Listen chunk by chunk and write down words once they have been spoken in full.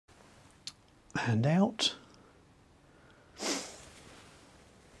and out.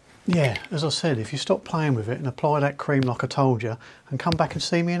 Yeah, as I said, if you stop playing with it and apply that cream like I told you and come back and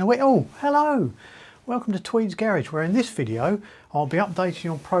see me in a week. Oh, hello! Welcome to Tweed's Garage, where in this video I'll be updating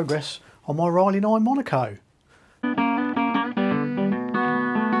you on progress on my Riley 9 Monaco.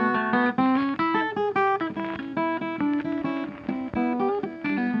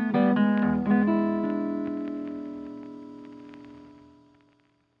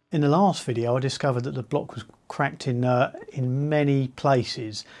 In the last video I discovered that the block was cracked in many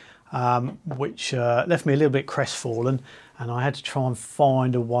places, which left me a little bit crestfallen, and I had to try and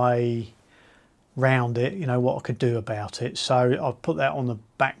find a way round it, you know, what I could do about it. So I put that on the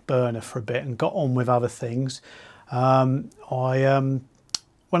back burner for a bit and got on with other things. When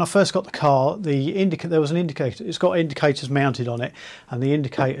I first got the car, there was an indicator. It's got indicators mounted on it, and the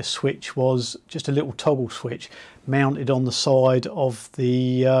indicator switch was just a little toggle switch mounted on the side of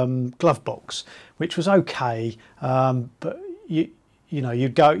the glove box, which was okay. But you know,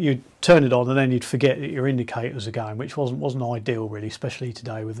 you'd turn it on and then you'd forget that your indicators are going, which wasn't ideal really, especially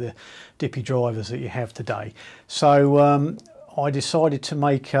today with the dippy drivers that you have today. So I decided to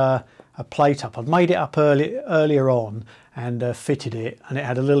make a plate up. I'd made it up earlier on and fitted it, and it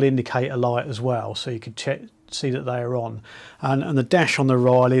had a little indicator light as well, so you could see that they are on. And the dash on the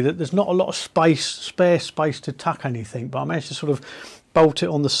Riley, that there's not a lot of spare space to tuck anything, but I managed to sort of bolt it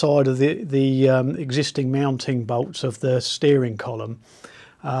on the side of the existing mounting bolts of the steering column.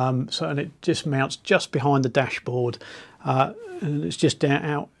 And it just mounts just behind the dashboard, and it's just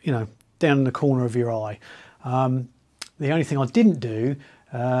down in the corner of your eye. The only thing I didn't do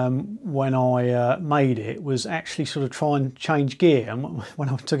when I made it was actually sort of try and change gear. And when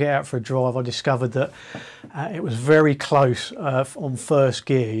I took it out for a drive, I discovered that it was very close on first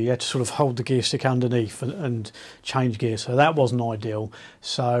gear. You had to sort of hold the gear stick underneath and change gear, so that wasn't ideal.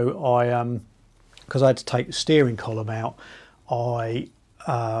 So I, because I had to take the steering column out, I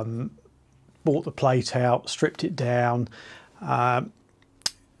bought the plate out, stripped it down, cut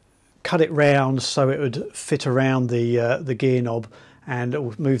it round so it would fit around the gear knob, and it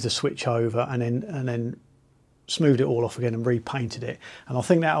would move the switch over, and then smoothed it all off again and repainted it. And I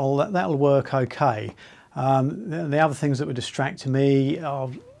think that'll work okay. The other things that were distracting me,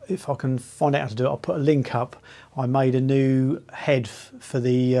 if I can find out how to do it, I'll put a link up. I made a new head for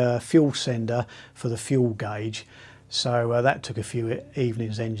the fuel sender for the fuel gauge, so that took a few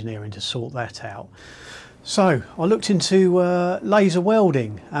evenings engineering to sort that out. So I looked into laser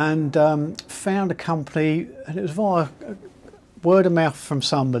welding and found a company, and it was via word of mouth from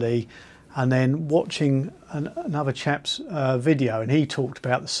somebody, and then watching another chap's video, and he talked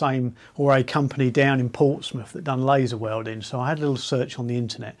about the same, or a company down in Portsmouth that done laser welding. So I had a little search on the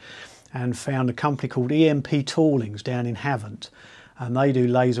internet and found a company called EMP Toolings down in Havant, and they do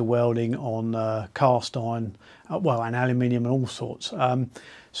laser welding on cast iron, well, and aluminium and all sorts.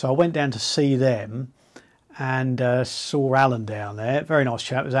 So I went down to see them and saw Alan down there. Very nice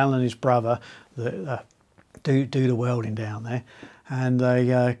chap. It was Alan and his brother that do the welding down there, and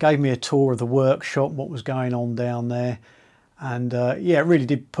they gave me a tour of the workshop, what was going on down there. And yeah, it really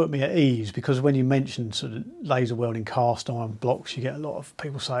did put me at ease, because when you mention sort of laser welding cast iron blocks, you get a lot of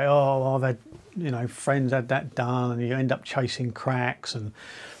people say, oh, I've had, you know, friends had that done, and you end up chasing cracks and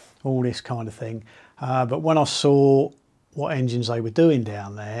all this kind of thing. But when I saw what engines they were doing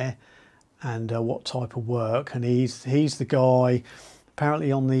down there and what type of work, and he's the guy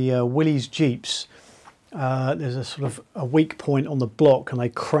apparently on the Willys Jeeps. There's a sort of a weak point on the block, and they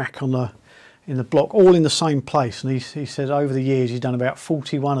crack in the block, all in the same place. And he says over the years he's done about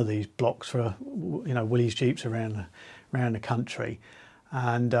 41 of these blocks for, you know, Willys Jeeps around the country.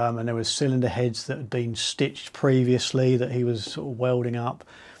 And there was cylinder heads that had been stitched previously that he was sort of welding up.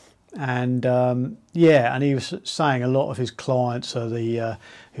 And yeah, and he was saying a lot of his clients are the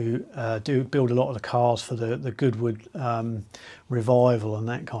who do build a lot of the cars for the Goodwood revival and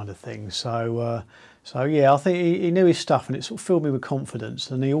that kind of thing. So so yeah, I think he knew his stuff, and it sort of filled me with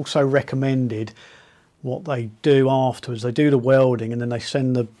confidence. And he also recommended what they do afterwards. They do the welding, and then they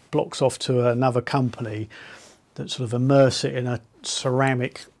send the blocks off to another company that sort of immerse it in a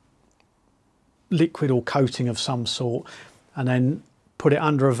ceramic liquid or coating of some sort, and then put it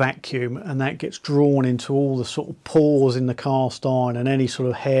under a vacuum, and that gets drawn into all the sort of pores in the cast iron and any sort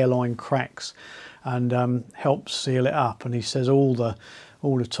of hairline cracks, and helps seal it up. And he says all the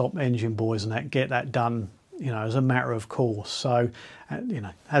top engine boys and that get that done, you know, as a matter of course. So you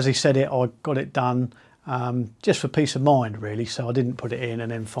know, as he said it, I got it done just for peace of mind really. So I didn't put it in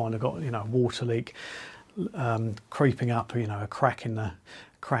and then find I got, you know, a water leak creeping up, you know, a crack in the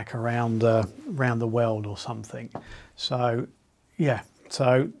around the weld or something. So yeah,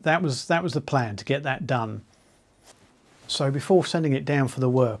 So that was the plan, to get that done. So before sending it down for the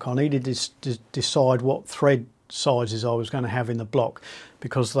work, I needed to decide what thread sizes I was going to have in the block,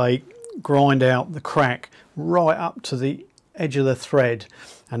 because they grind out the crack right up to the edge of the thread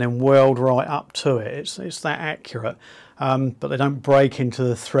and then weld right up to it. It's that accurate, but they don't break into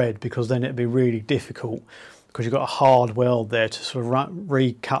the thread, because then it'd be really difficult, because you've got a hard weld there to sort of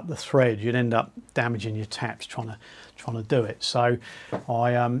recut the thread. You'd end up damaging your taps trying to do it. So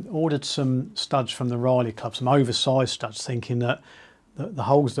I ordered some studs from the Riley Club, some oversized studs, thinking that the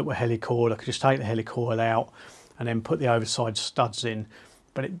holes that were helicoiled, I could just take the helicoil out and then put the oversized studs in.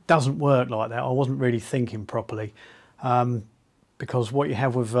 But it doesn't work like that. I wasn't really thinking properly, because what you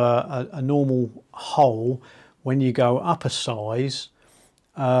have with a normal hole, when you go up a size,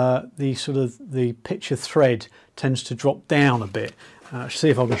 the pitch of thread tends to drop down a bit. See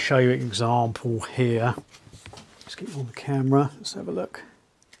if I can show you an example here. Let's get you on the camera. Let's have a look.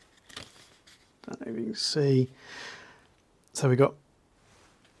 Don't know if you can see. So we've got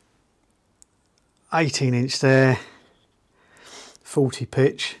 18-inch there, 40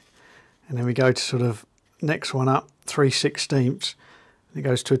 pitch, and then we go to sort of next one up, 3/16, and it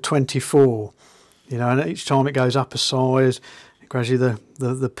goes to a 24. You know, and each time it goes up a size, gradually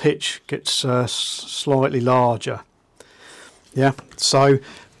the pitch gets slightly larger. Yeah, so,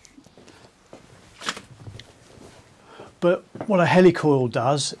 but what a helicoil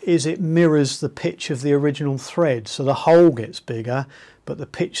does is it mirrors the pitch of the original thread, so the hole gets bigger but the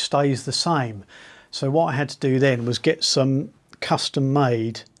pitch stays the same. So what I had to do then was get some custom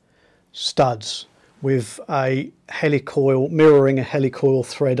made studs with a helicoil, mirroring a helicoil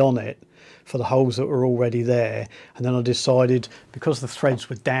thread on it for the holes that were already there. And then I decided, because the threads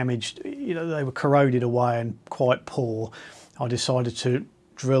were damaged, you know, they were corroded away and quite poor, I decided to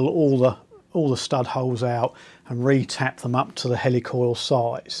drill all the stud holes out and re-tap them up to the helicoil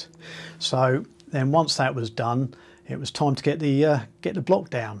size. So then once that was done, it was time to get the block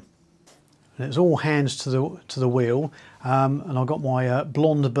down. And it was all hands to the wheel, and I got my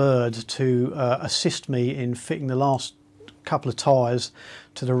blonde bird to assist me in fitting the last couple of tyres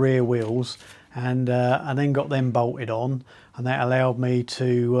to the rear wheels, and then got them bolted on, and that allowed me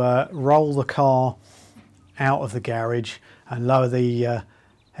to roll the car out of the garage and lower the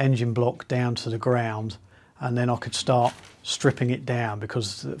engine block down to the ground, and then I could start stripping it down,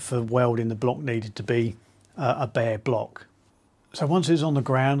 because for welding the block needed to be a bare block. So once it was on the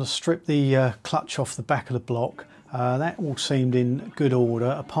ground, I stripped the clutch off the back of the block. That all seemed in good order,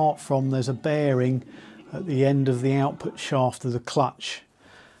 apart from there's a bearing at the end of the output shaft of the clutch,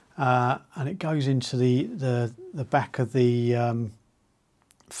 and it goes into the back of the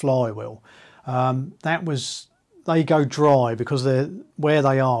flywheel. They go dry because where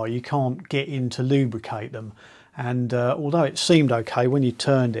they are, you can't get in to lubricate them. And although it seemed okay when you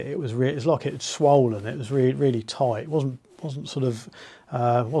turned it, it was like it had swollen. It was really tight. It wasn't sort of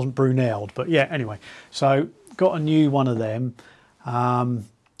wasn't brunelled, but yeah. Anyway, so got a new one of them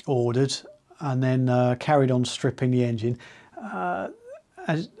ordered, and then carried on stripping the engine.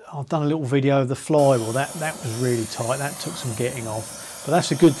 As I've done a little video of the flywheel, that was really tight. That took some getting off, but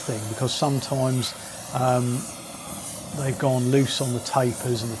that's a good thing, because sometimes they've gone loose on the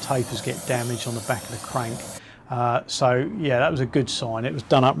tapers, and the tapers get damaged on the back of the crank. So yeah, that was a good sign. It was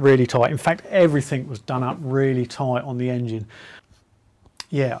done up really tight. In fact, everything was done up really tight on the engine.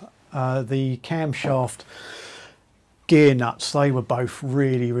 Yeah, the camshaft gear nuts, they were both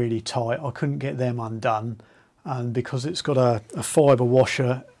really tight. I couldn't get them undone, and because it's got a fibre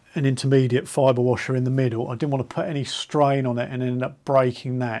washer, an intermediate fibre washer in the middle, I didn't want to put any strain on it and end up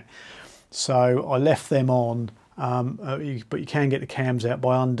breaking that. So I left them on, but you can get the cams out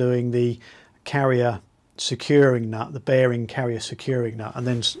by undoing the carrier securing nut, the bearing carrier securing nut, and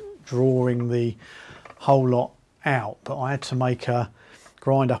then drawing the whole lot out. But I had to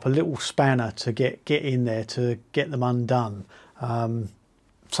grind up a little spanner to get in there to get them undone.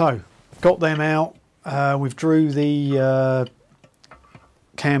 So got them out. Withdrew the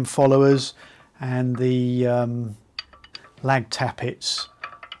cam followers and the lag tappets,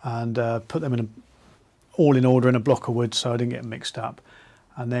 and put them all in order in a block of wood so I didn't get mixed up.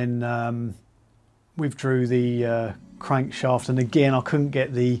 And then withdrew the crankshaft, and again I couldn't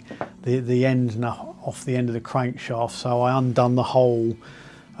get the end off the end of the crankshaft, so I undone the whole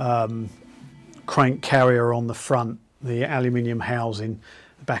crank carrier on the front, the aluminium housing,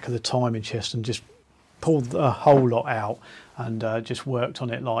 the back of the timing chest, and just pulled the whole lot out and just worked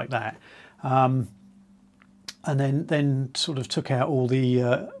on it like that. And then sort of took out all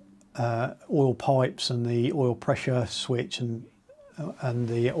the oil pipes and the oil pressure switch and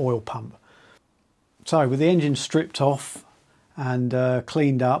the oil pump. So with the engine stripped off and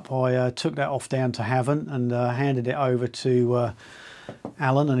cleaned up. I took that off down to Havant and handed it over to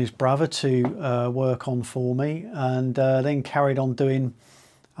Alan and his brother to work on for me, and then carried on doing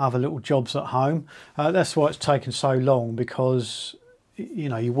other little jobs at home. That's why it's taken so long, because you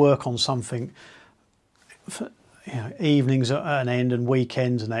know, you work on something for, you know, evenings at an end and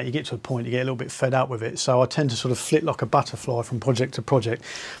weekends and that, you get to a point you get a little bit fed up with it. So I tend to sort of flit like a butterfly from project to project.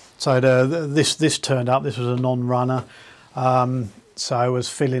 So this turned up. This was a non-runner, so I was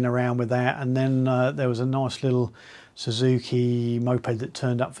fiddling around with that, and then there was a nice little Suzuki moped that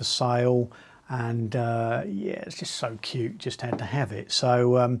turned up for sale, and yeah, it's just so cute, just had to have it.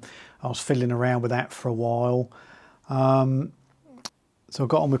 So I was fiddling around with that for a while. So I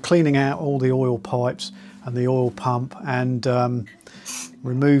got on with cleaning out all the oil pipes and the oil pump, and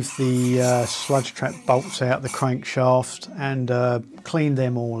removed the sludge trap bolts out the crankshaft, and cleaned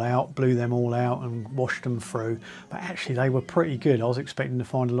them all out, blew them all out and washed them through. But actually they were pretty good. I was expecting to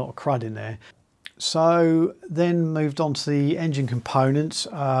find a lot of crud in there. So then moved on to the engine components.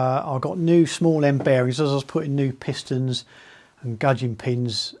 I got new small end bearings. As I was putting new pistons and gudgeon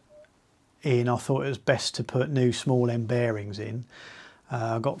pins in, I thought it was best to put new small end bearings in.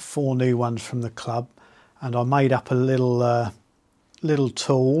 I got 4 new ones from the club, and I made up a little little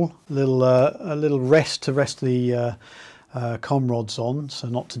tool, a little rest to rest the com rods on, so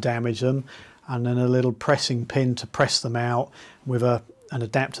not to damage them, and then a little pressing pin to press them out, with an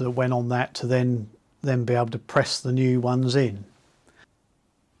adapter that went on that to then be able to press the new ones in.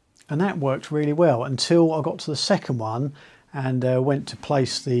 And that worked really well until I got to the second one and went to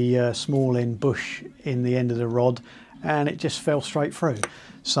place the small end bush in the end of the rod, and it just fell straight through.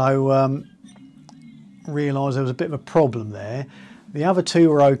 So realised there was a bit of a problem there. The other 2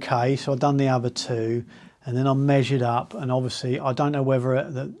 were okay, so I'd done the other 2, and then I measured up, and obviously I don't know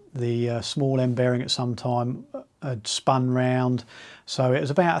whether the small end bearing at some time had spun round, so it was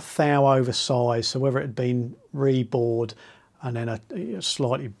about 1 thou oversized, so whether it had been rebored and then a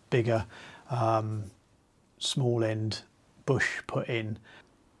slightly bigger small end bush put in.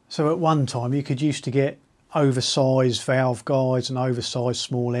 So at one time you could used to get oversized valve guides and oversized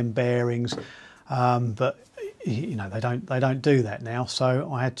small end bearings, but you know, they don't do that now.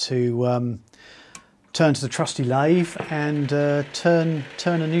 So I had to turn to the trusty lathe and turn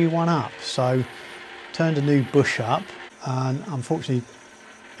a new one up. So turned a new bush up, and unfortunately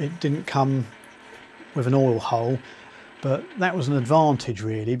it didn't come with an oil hole, but that was an advantage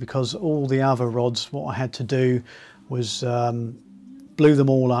really, because all the other rods, what I had to do was blew them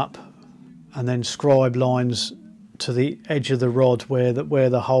all up and then scribe lines to the edge of the rod where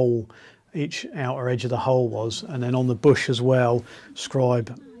the hole, each outer edge of the hole was, and then on the bush as well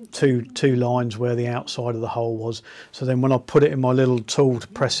scribe two lines where the outside of the hole was. So then when I put it in my little tool to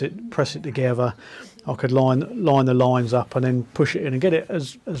press it together, I could line the lines up and then push it in and get it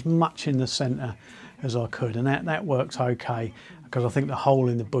as much in the centre as I could, and that worked okay, because I think the hole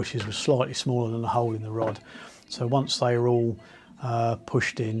in the bushes was slightly smaller than the hole in the rod. So once they were all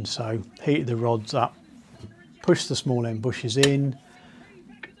pushed in, so heated the rods up, pushed the small end bushes in,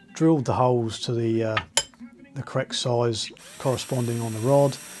 drilled the holes to the correct size corresponding on the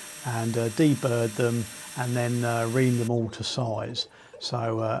rod, and deburred them, and then reamed them all to size.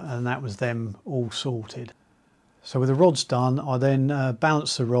 So and that was them all sorted. So with the rods done, I then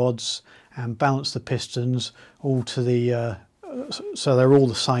balanced the rods and balanced the pistons all to the so they're all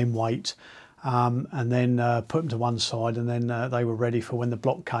the same weight, and then put them to one side, and then they were ready for when the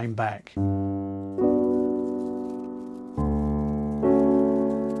block came back.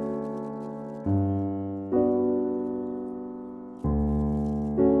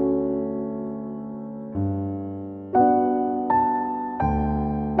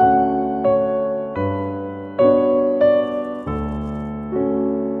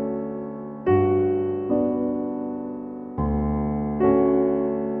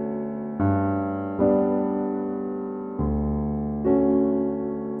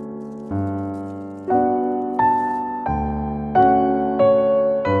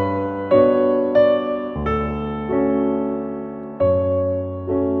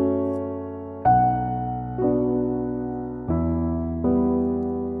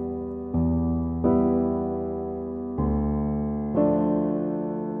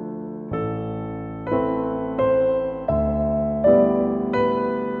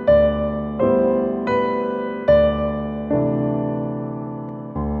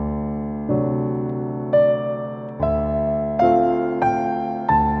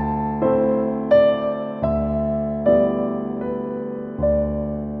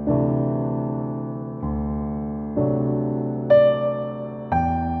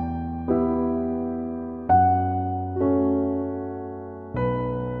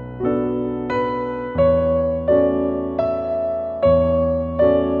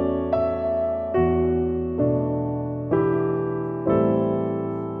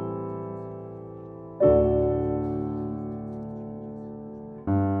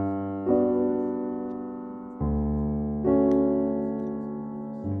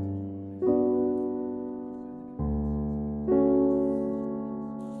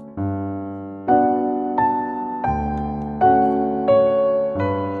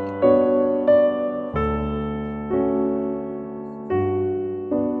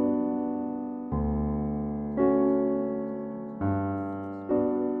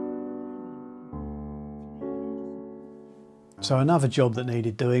 So another job that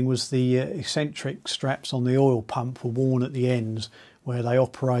needed doing was the eccentric straps on the oil pump were worn at the ends where they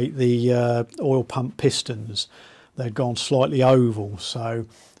operate the oil pump pistons. They'd gone slightly oval, so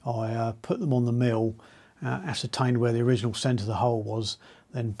I put them on the mill, ascertained where the original centre of the hole was,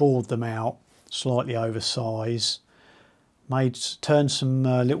 then bored them out slightly over size, turned some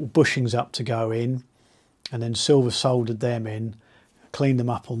little bushings up to go in, and then silver soldered them in, cleaned them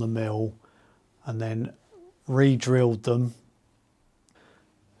up on the mill, and then re-drilled them.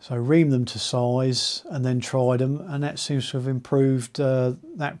 So reamed them to size and then tried them, and that seems to have improved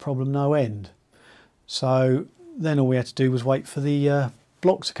that problem no end. So then all we had to do was wait for the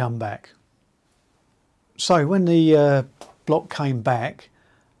block to come back. So when the block came back,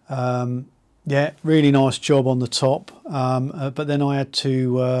 yeah, really nice job on the top, but then I had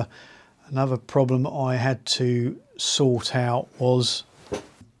to, another problem I had to sort out was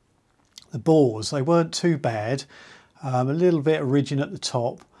the bores. They weren't too bad, a little bit of ridging at the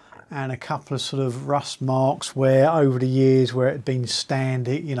top, and a couple of sort of rust marks where over the years where it had been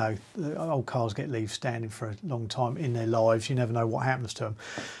standing, you know, old cars leave standing for a long time in their lives, you never know what happens to them.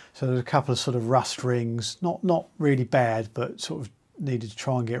 So there's a couple of sort of rust rings, not really bad, but sort of needed to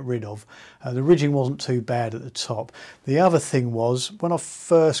try and get rid of. The ridging wasn't too bad at the top. The other thing was, when I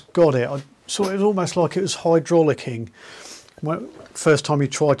first got it, I saw it was almost like it was hydraulicking. First time you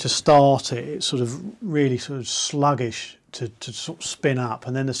tried to start it, it's sort of really sort of sluggish to sort of spin up,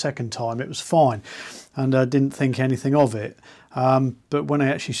 and then the second time it was fine, and I didn't think anything of it. But when I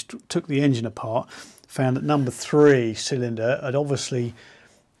actually took the engine apart, found that number 3 cylinder had obviously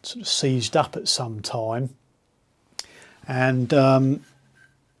sort of seized up at some time, and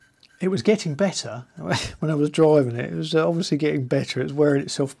it was getting better when I was driving it. It was obviously getting better. It was wearing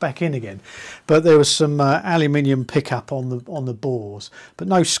itself back in again, but there was some aluminium pickup on the bores, but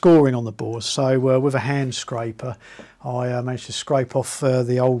no scoring on the bores. So with a hand scraper, I managed to scrape off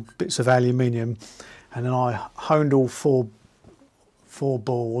the old bits of aluminium, and then I honed all four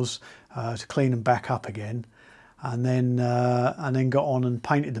bores to clean them back up again, and then got on and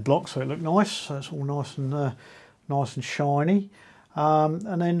painted the block so it looked nice. So it's all nice and shiny.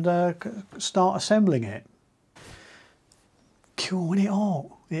 And then start assembling it. Cool, isn't it hot?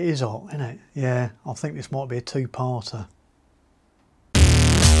 It is hot, isn't it? Yeah, I think this might be a two-parter.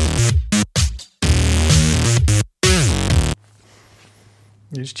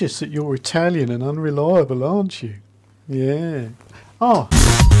 It's just that you're Italian and unreliable, aren't you? Yeah. Oh.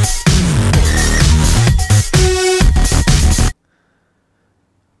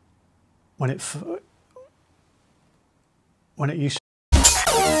 When it used